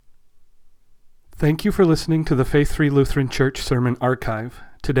Thank you for listening to the Faith Free Lutheran Church Sermon Archive.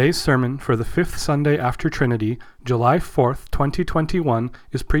 Today's sermon for the fifth Sunday after Trinity, July 4th, 2021,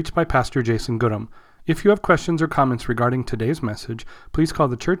 is preached by Pastor Jason Goodham. If you have questions or comments regarding today's message, please call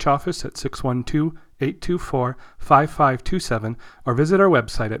the church office at 612-824-5527 or visit our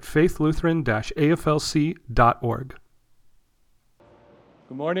website at faithlutheran-aflc.org.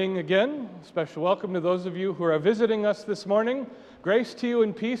 Good morning again. Special welcome to those of you who are visiting us this morning. Grace to you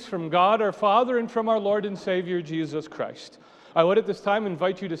and peace from God our Father and from our Lord and Savior Jesus Christ. I would at this time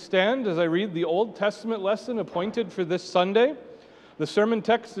invite you to stand as I read the Old Testament lesson appointed for this Sunday. The sermon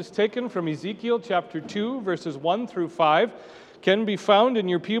text is taken from Ezekiel chapter 2, verses 1 through 5. Can be found in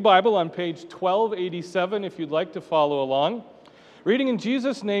your Pew Bible on page 1287 if you'd like to follow along. Reading in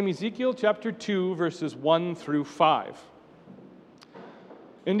Jesus' name, Ezekiel chapter 2, verses 1 through 5.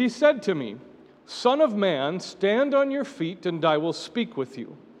 And he said to me, Son of man, stand on your feet, and I will speak with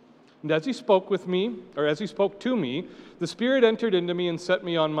you. And as he spoke to me, the Spirit entered into me and set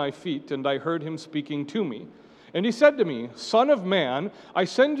me on my feet, and I heard him speaking to me. And he said to me, Son of man, I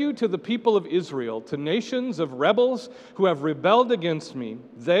send you to the people of Israel, to nations of rebels who have rebelled against me.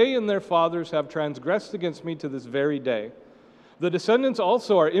 They and their fathers have transgressed against me to this very day. The descendants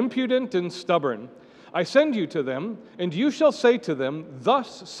also are impudent and stubborn. I send you to them, and you shall say to them,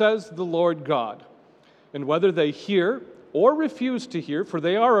 Thus says the Lord God. And whether they hear or refuse to hear, for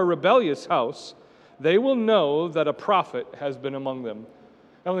they are a rebellious house, they will know that a prophet has been among them.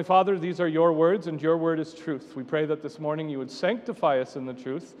 Heavenly Father, these are your words, and your word is truth. We pray that this morning you would sanctify us in the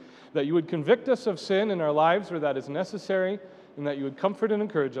truth, that you would convict us of sin in our lives where that is necessary, and that you would comfort and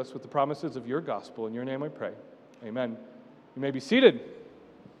encourage us with the promises of your gospel. In your name I pray. Amen. You may be seated.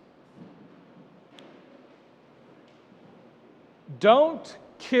 Don't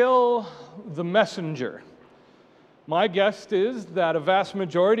kill the messenger. My guess is that a vast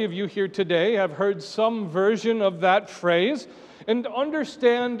majority of you here today have heard some version of that phrase and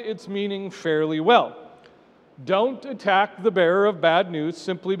understand its meaning fairly well. Don't attack the bearer of bad news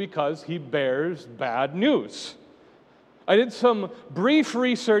simply because he bears bad news. I did some brief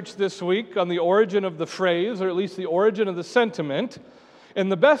research this week on the origin of the phrase, or at least the origin of the sentiment, and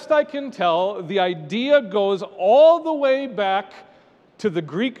the best I can tell, the idea goes all the way back to the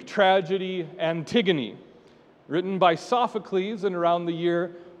Greek tragedy Antigone, written by Sophocles in around the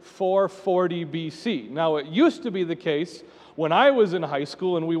year 440 BC. Now, it used to be the case when I was in high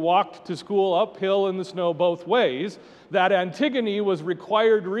school and we walked to school uphill in the snow both ways, that Antigone was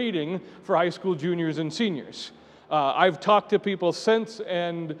required reading for high school juniors and seniors. I've talked to people since,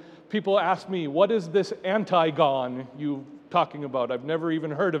 and people ask me, what is this Antigone you talking about? I've never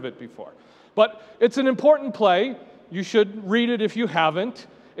even heard of it before. But it's an important play. You should read it if you haven't.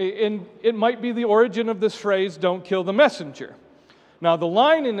 And it might be the origin of this phrase, don't kill the messenger. Now, the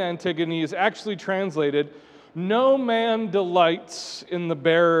line in Antigone is actually translated, no man delights in the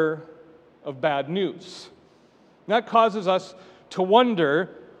bearer of bad news. That causes us to wonder,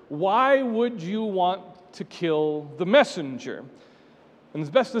 why would you want to kill the messenger? And as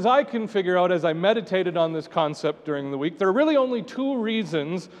best as I can figure out as I meditated on this concept during the week, there are really only two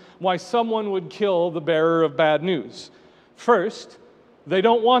reasons why someone would kill the bearer of bad news. First, they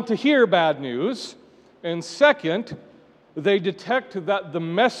don't want to hear bad news. And second, they detect that the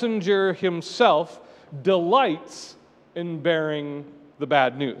messenger himself delights in bearing the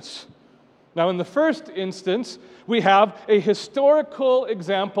bad news. Now, in the first instance, we have a historical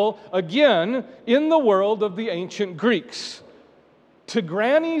example, again, in the world of the ancient Greeks.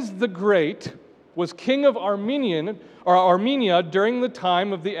 Tigranes the Great was king of Armenia during the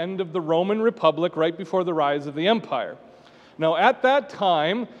time of the end of the Roman Republic, right before the rise of the empire. Now, at that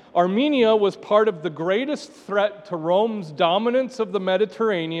time, Armenia was part of the greatest threat to Rome's dominance of the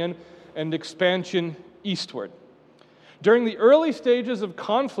Mediterranean and expansion eastward. During the early stages of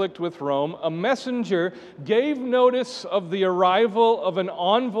conflict with Rome, a messenger gave notice of the arrival of an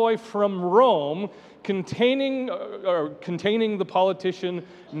envoy from Rome containing the politician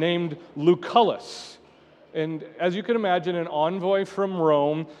named Lucullus. And as you can imagine, an envoy from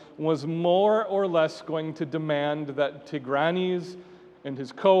Rome was more or less going to demand that Tigranes and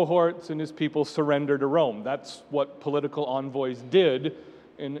his cohorts and his people surrender to Rome. That's what political envoys did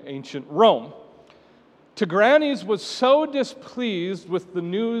in ancient Rome. Tigranes was so displeased with the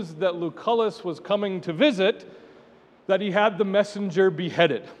news that Lucullus was coming to visit that he had the messenger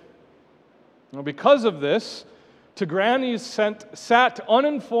beheaded. Now, because of this, Tigranes sat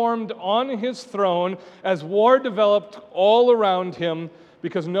uninformed on his throne as war developed all around him,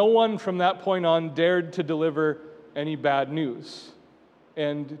 because no one from that point on dared to deliver any bad news.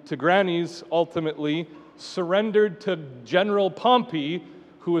 And Tigranes ultimately surrendered to General Pompey,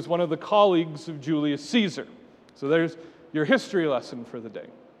 who was one of the colleagues of Julius Caesar. So there's your history lesson for the day.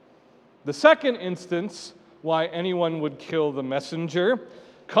 The second instance why anyone would kill the messenger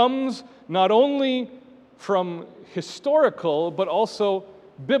comes not only from historical but also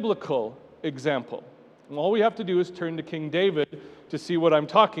biblical example. And all we have to do is turn to King David to see what I'm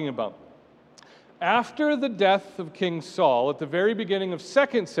talking about. After the death of King Saul, at the very beginning of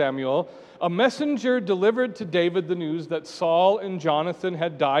 2 Samuel, a messenger delivered to David the news that Saul and Jonathan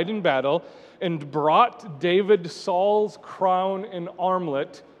had died in battle and brought David Saul's crown and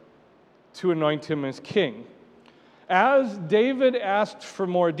armlet to anoint him as king. As David asked for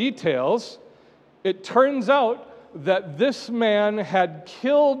more details, it turns out that this man had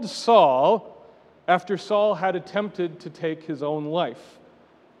killed Saul after Saul had attempted to take his own life.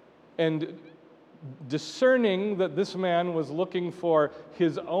 And discerning that this man was looking for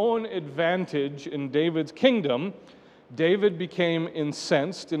his own advantage in David's kingdom, David became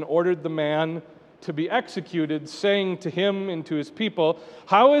incensed and ordered the man to be executed, saying to him and to his people,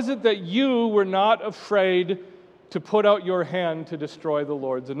 "How is it that you were not afraid to put out your hand to destroy the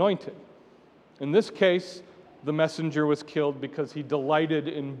Lord's anointed?" In this case, the messenger was killed because he delighted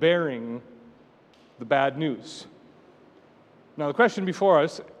in bearing the bad news. Now, the question before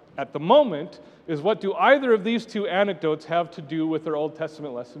us at the moment is, what do either of these two anecdotes have to do with our Old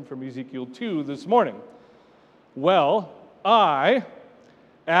Testament lesson from Ezekiel 2 this morning? Well, I,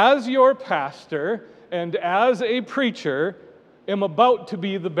 as your pastor and as a preacher, am about to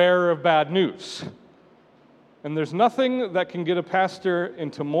be the bearer of bad news. And there's nothing that can get a pastor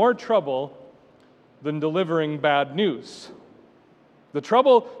into more trouble than delivering bad news. The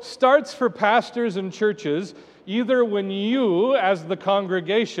trouble starts for pastors and churches either when you, as the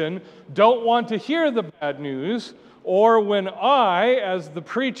congregation, don't want to hear the bad news, or when I, as the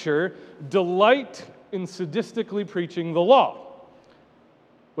preacher, delight in sadistically preaching the law.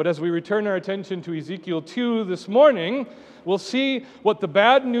 But as we return our attention to Ezekiel 2 this morning, we'll see what the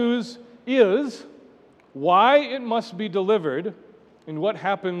bad news is, why it must be delivered, and what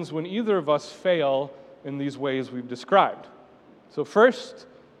happens when either of us fail in these ways we've described. So first,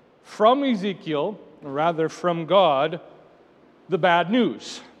 from Ezekiel, or rather from God, the bad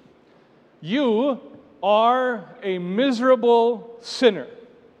news. You are a miserable sinner.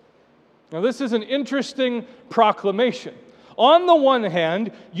 Now, this is an interesting proclamation. On the one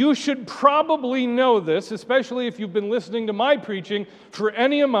hand, you should probably know this, especially if you've been listening to my preaching for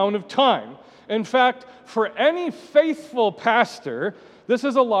any amount of time. In fact, for any faithful pastor, this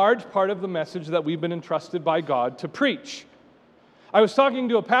is a large part of the message that we've been entrusted by God to preach. I was talking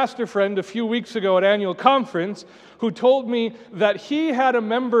to a pastor friend a few weeks ago at annual conference who told me that he had a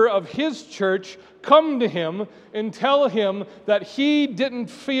member of his church come to him and tell him that he didn't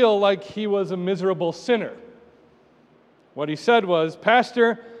feel like he was a miserable sinner. What he said was,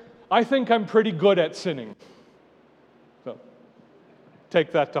 "Pastor, I think I'm pretty good at sinning." So,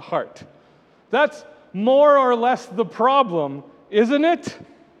 take that to heart. That's more or less the problem, isn't it?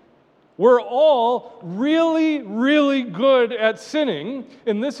 We're all really, really good at sinning,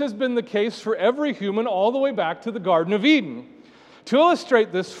 and this has been the case for every human all the way back to the Garden of Eden. To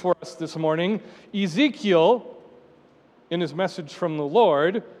illustrate this for us this morning, Ezekiel, in his message from the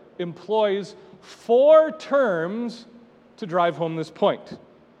Lord, employs 4 terms to drive home this point.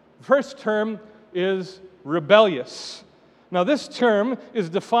 The first term is rebellious. Now, this term is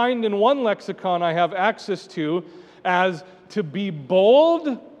defined in one lexicon I have access to as to be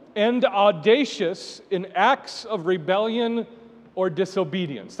bold and audacious in acts of rebellion or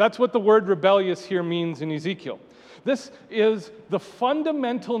disobedience. That's what the word rebellious here means in Ezekiel. This is the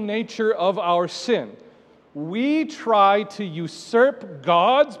fundamental nature of our sin. We try to usurp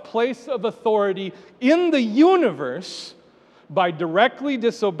God's place of authority in the universe by directly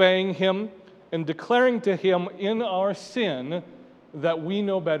disobeying Him and declaring to Him in our sin that we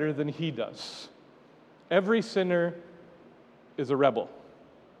know better than He does. Every sinner is a rebel.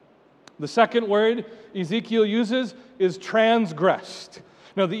 The second word Ezekiel uses is transgressed.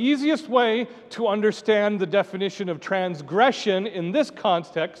 Now, the easiest way to understand the definition of transgression in this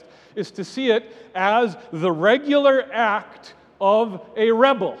context is to see it as the regular act of a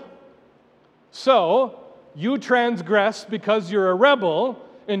rebel. So, you transgress because you're a rebel,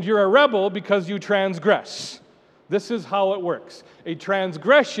 and you're a rebel because you transgress. This is how it works. A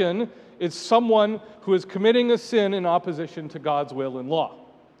transgression is someone who is committing a sin in opposition to God's will and law.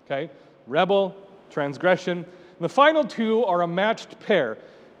 Okay? Rebel, transgression. The final two are a matched pair.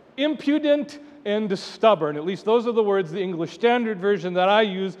 Impudent and stubborn. At least those are the words, the English Standard Version that I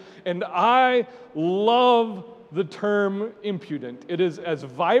use, and I love the term impudent. It is as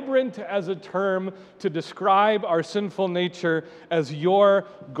vibrant as a term to describe our sinful nature as you're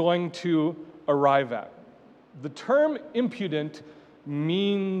going to arrive at. The term impudent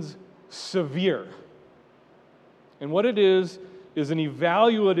means severe. And what it is an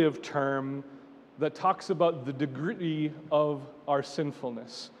evaluative term that talks about the degree of our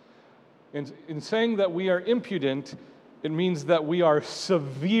sinfulness. And in saying that we are impudent, it means that we are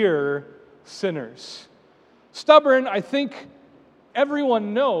severe sinners. Stubborn, I think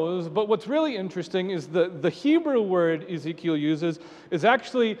everyone knows, but what's really interesting is the Hebrew word Ezekiel uses is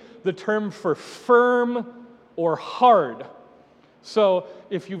actually the term for firm or hard. So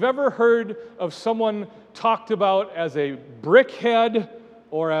if you've ever heard of someone talked about as a brickhead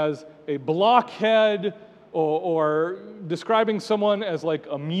or as a blockhead or describing someone as like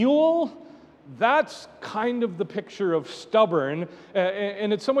a mule, that's kind of the picture of stubborn.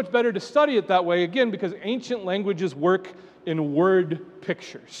 And it's so much better to study it that way, again, because ancient languages work in word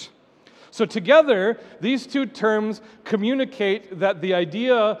pictures. So together, these two terms communicate the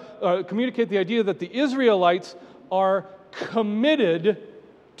idea that the Israelites are committed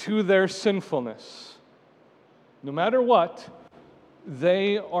to their sinfulness. No matter what,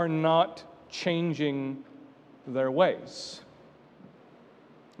 they are not changing their ways.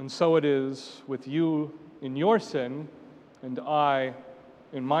 And so it is with you in your sin and I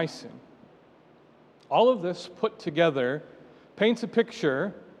in my sin. All of this put together paints a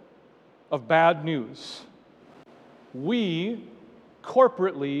picture of bad news. We,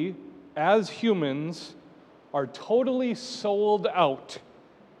 corporately, as humans, are totally sold out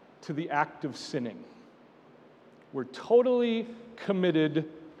to the act of sinning. We're totally committed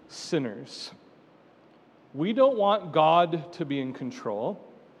sinners. We don't want God to be in control.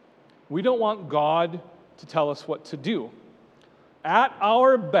 We don't want God to tell us what to do. At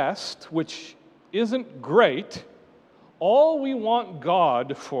our best, which isn't great, all we want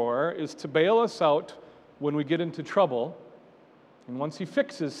God for is to bail us out when we get into trouble, and once He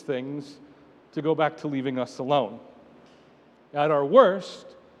fixes things, to go back to leaving us alone. At our worst,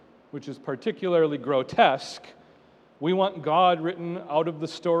 which is particularly grotesque, we want God written out of the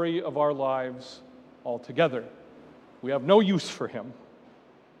story of our lives altogether. We have no use for Him.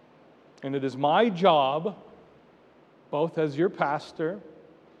 And it is my job, both as your pastor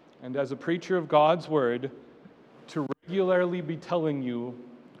and as a preacher of God's Word, to regularly be telling you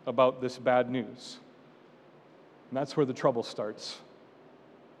about this bad news. And that's where the trouble starts.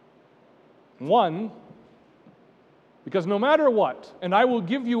 One, because no matter what, and I will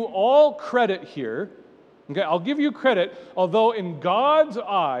give you all credit here, okay, I'll give you credit, although in God's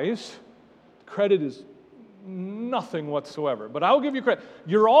eyes, credit is nothing whatsoever. But I'll give you credit.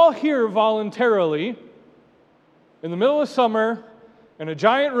 You're all here voluntarily in the middle of summer in a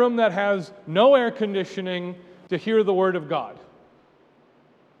giant room that has no air conditioning to hear the Word of God.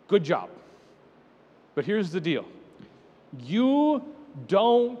 Good job. But here's the deal. You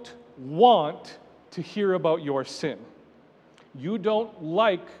don't want to hear about your sin. You don't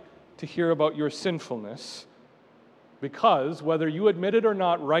like to hear about your sinfulness because, whether you admit it or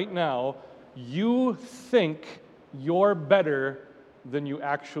not right now, you think you're better than you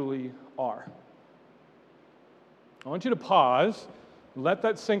actually are. I want you to pause, let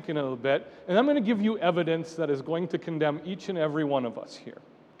that sink in a little bit, and I'm going to give you evidence that is going to condemn each and every one of us here,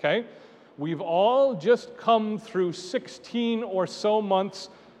 okay? We've all just come through 16 or so months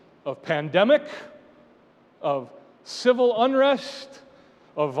of pandemic, of civil unrest,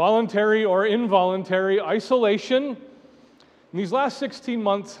 of voluntary or involuntary isolation. And these last 16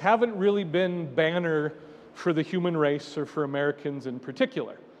 months haven't really been banner for the human race or for Americans in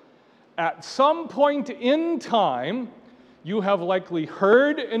particular. At some point in time, you have likely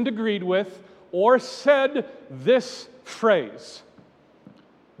heard and agreed with or said this phrase: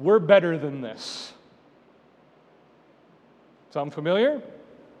 "We're better than this." Sound familiar?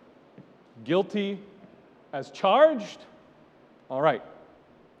 Guilty as charged? All right,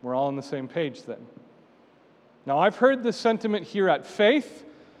 we're all on the same page then. Now, I've heard this sentiment here at Faith,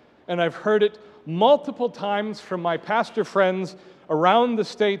 and I've heard it multiple times from my pastor friends around the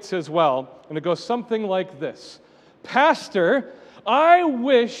States as well, and it goes something like this: "Pastor, I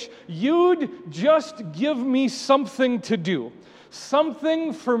wish you'd just give me something to do,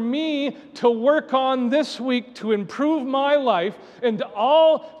 something for me to work on this week to improve my life, and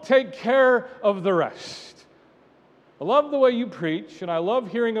I'll take care of the rest." I love the way you preach, and I love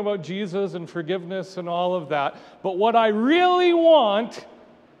hearing about Jesus and forgiveness and all of that, but what I really want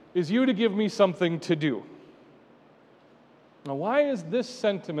is you to give me something to do. Now, why is this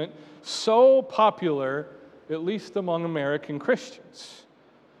sentiment so popular, at least among American Christians?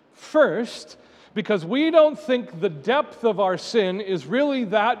 First, because we don't think the depth of our sin is really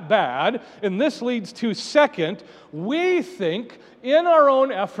that bad. And this leads to, second, we think in our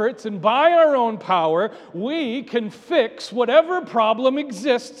own efforts and by our own power, we can fix whatever problem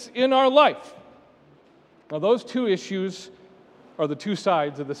exists in our life. Now, those two issues are the two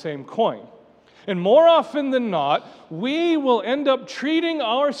sides of the same coin. And more often than not, we will end up treating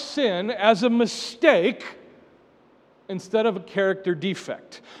our sin as a mistake instead of a character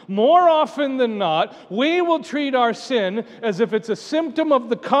defect. More often than not, we will treat our sin as if it's a symptom of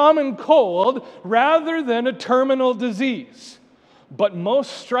the common cold rather than a terminal disease. But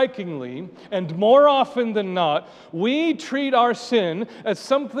most strikingly, and more often than not, we treat our sin as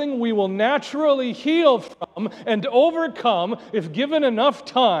something we will naturally heal from and overcome if given enough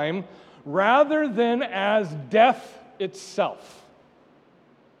time, rather than as death itself.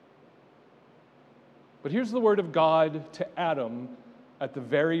 But here's the word of God to Adam at the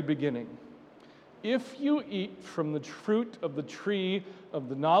very beginning. If you eat from the fruit of the tree of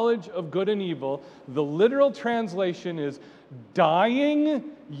the knowledge of good and evil, the literal translation is, dying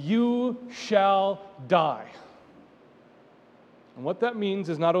you shall die. And what that means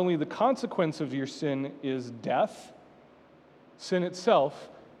is not only the consequence of your sin is death, sin itself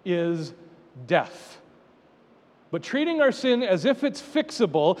is death. But treating our sin as if it's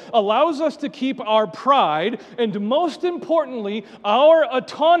fixable allows us to keep our pride and, most importantly, our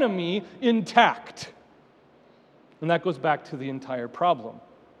autonomy intact. And that goes back to the entire problem.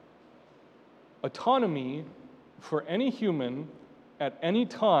 Autonomy for any human at any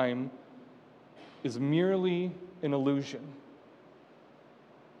time is merely an illusion.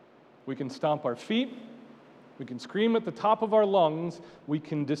 We can stomp our feet, we can scream at the top of our lungs, we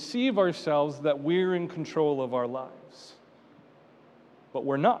can deceive ourselves that we're in control of our lives. But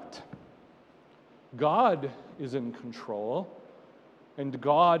we're not. God is in control, and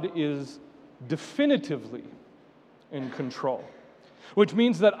God is definitively in control. Which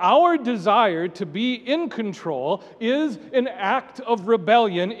means that our desire to be in control is an act of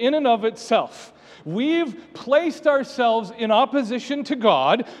rebellion in and of itself. We've placed ourselves in opposition to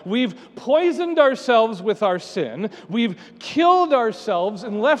God. We've poisoned ourselves with our sin. We've killed ourselves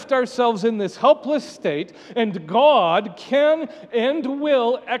and left ourselves in this helpless state. And God can and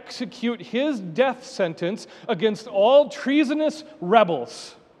will execute His death sentence against all treasonous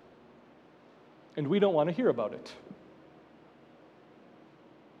rebels. And we don't want to hear about it.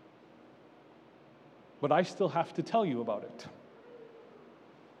 But I still have to tell you about it.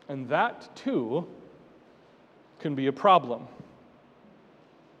 And that, too, can be a problem.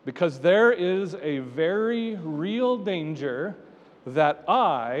 Because there is a very real danger that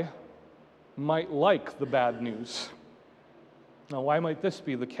I might like the bad news. Now, why might this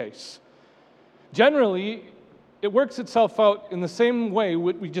be the case? Generally, it works itself out in the same way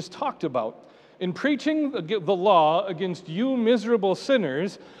what we just talked about. In preaching the law against you miserable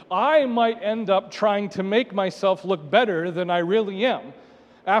sinners, I might end up trying to make myself look better than I really am.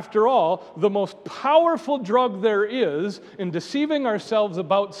 After all, the most powerful drug there is in deceiving ourselves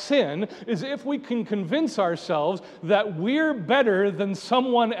about sin is if we can convince ourselves that we're better than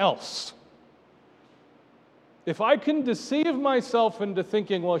someone else. If I can deceive myself into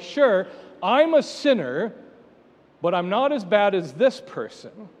thinking, well, sure, I'm a sinner, but I'm not as bad as this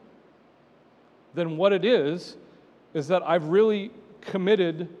person, then what it is that I've really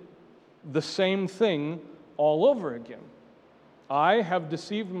committed the same thing all over again. I have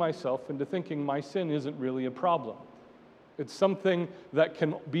deceived myself into thinking my sin isn't really a problem. It's something that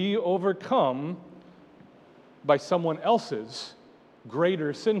can be overcome by someone else's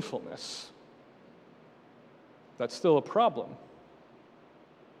greater sinfulness. That's still a problem.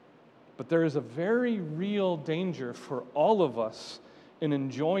 But there is a very real danger for all of us in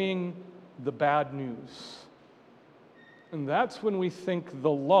enjoying the bad news. And that's when we think the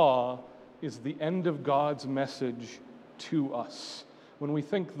law is the end of God's message to us. When we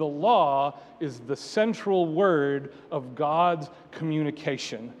think the law is the central word of God's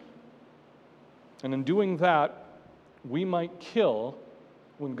communication. And in doing that, we might kill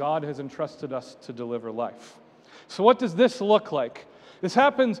when God has entrusted us to deliver life. So what does this look like? This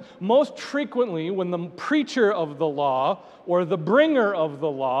happens most frequently when the preacher of the law or the bringer of the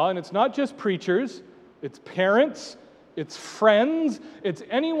law, and it's not just preachers, it's parents, it's friends, it's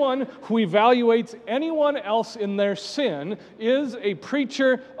anyone who evaluates anyone else in their sin, is a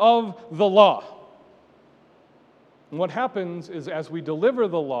preacher of the law. And what happens is as we deliver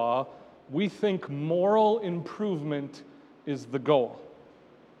the law, we think moral improvement is the goal.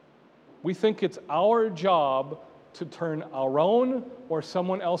 We think it's our job to turn our own or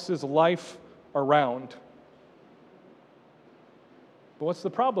someone else's life around. But what's the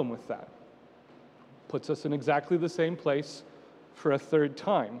problem with that? puts us in exactly the same place for a third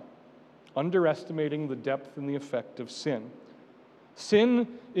time, underestimating the depth and the effect of sin. Sin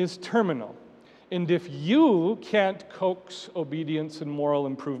is terminal, and if you can't coax obedience and moral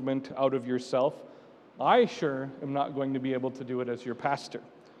improvement out of yourself, I sure am not going to be able to do it as your pastor.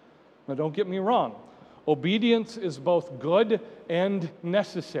 Now, don't get me wrong. Obedience is both good and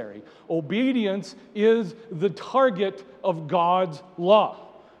necessary. Obedience is the target of God's law.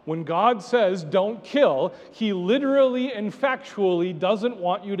 When God says, don't kill, He literally and factually doesn't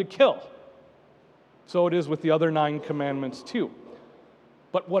want you to kill. So it is with the other 9 commandments too.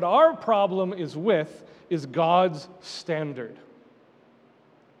 But what our problem is with is God's standard.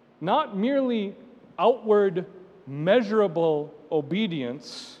 Not merely outward, measurable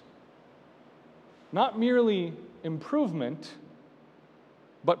obedience, not merely improvement,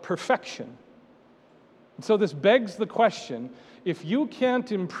 but perfection. And so this begs the question, if you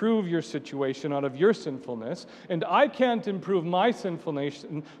can't improve your situation out of your sinfulness, and I can't improve my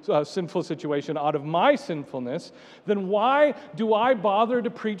sinful situation out of my sinfulness, then why do I bother to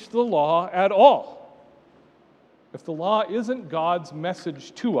preach the law at all? If the law isn't God's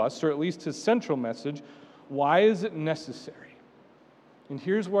message to us, or at least His central message, why is it necessary? And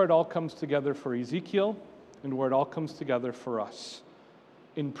here's where it all comes together for Ezekiel, and where it all comes together for us.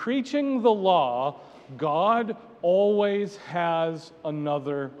 In preaching the law, God always has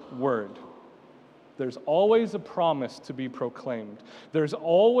another word. There's always a promise to be proclaimed. There's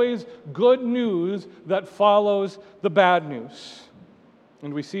always good news that follows the bad news.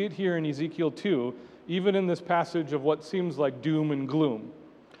 And we see it here in Ezekiel 2, even in this passage of what seems like doom and gloom.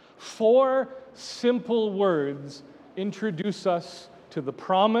 4 simple words introduce us to the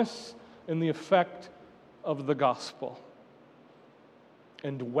promise and the effect of the gospel.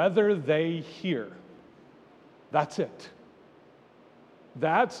 And whether they hear. That's it.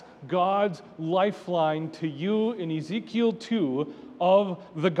 That's God's lifeline to you in Ezekiel 2 of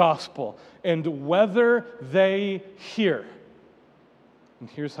the gospel. And whether they hear. And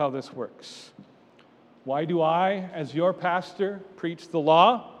here's how this works. Why do I, as your pastor, preach the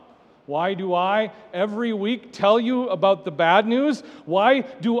law? Why do I every week tell you about the bad news? Why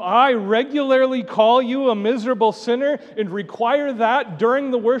do I regularly call you a miserable sinner and require that during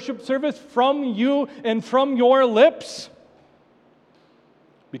the worship service from you and from your lips?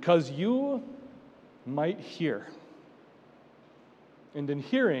 Because you might hear. And in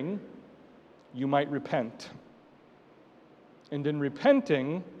hearing, you might repent. And in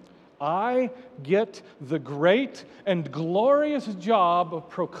repenting, I get the great and glorious job of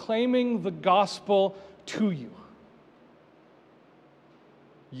proclaiming the gospel to you.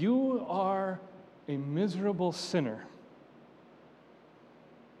 You are a miserable sinner,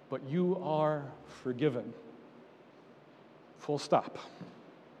 but you are forgiven. Full stop.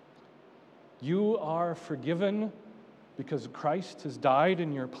 You are forgiven because Christ has died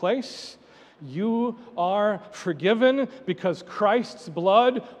in your place. You are forgiven because Christ's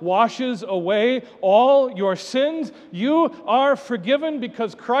blood washes away all your sins. You are forgiven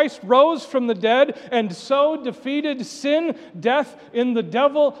because Christ rose from the dead and so defeated sin, death, and the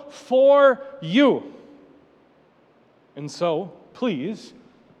devil for you. And so, please,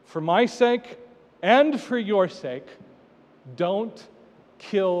 for my sake and for your sake, don't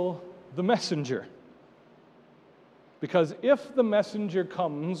kill the messenger. Because if the messenger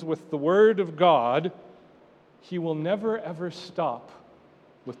comes with the word of God, he will never ever stop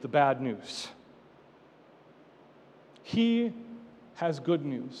with the bad news. He has good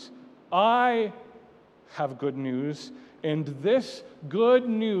news. I have good news, and this good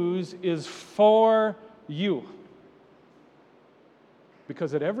news is for you.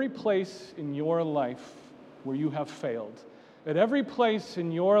 Because at every place in your life where you have failed, at every place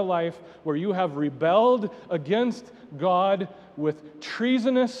in your life where you have rebelled against God with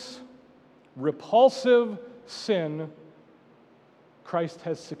treasonous, repulsive sin, Christ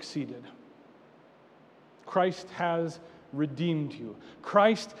has succeeded. Christ has redeemed you.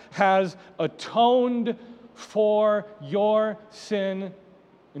 Christ has atoned for your sin,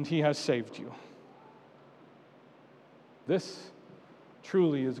 and He has saved you. This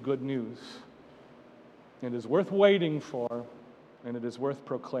truly is good news. It is worth waiting for, and it is worth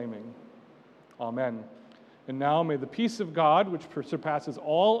proclaiming. Amen. And now may the peace of God, which surpasses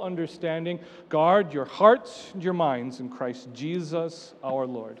all understanding, guard your hearts and your minds in Christ Jesus our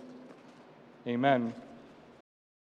Lord. Amen.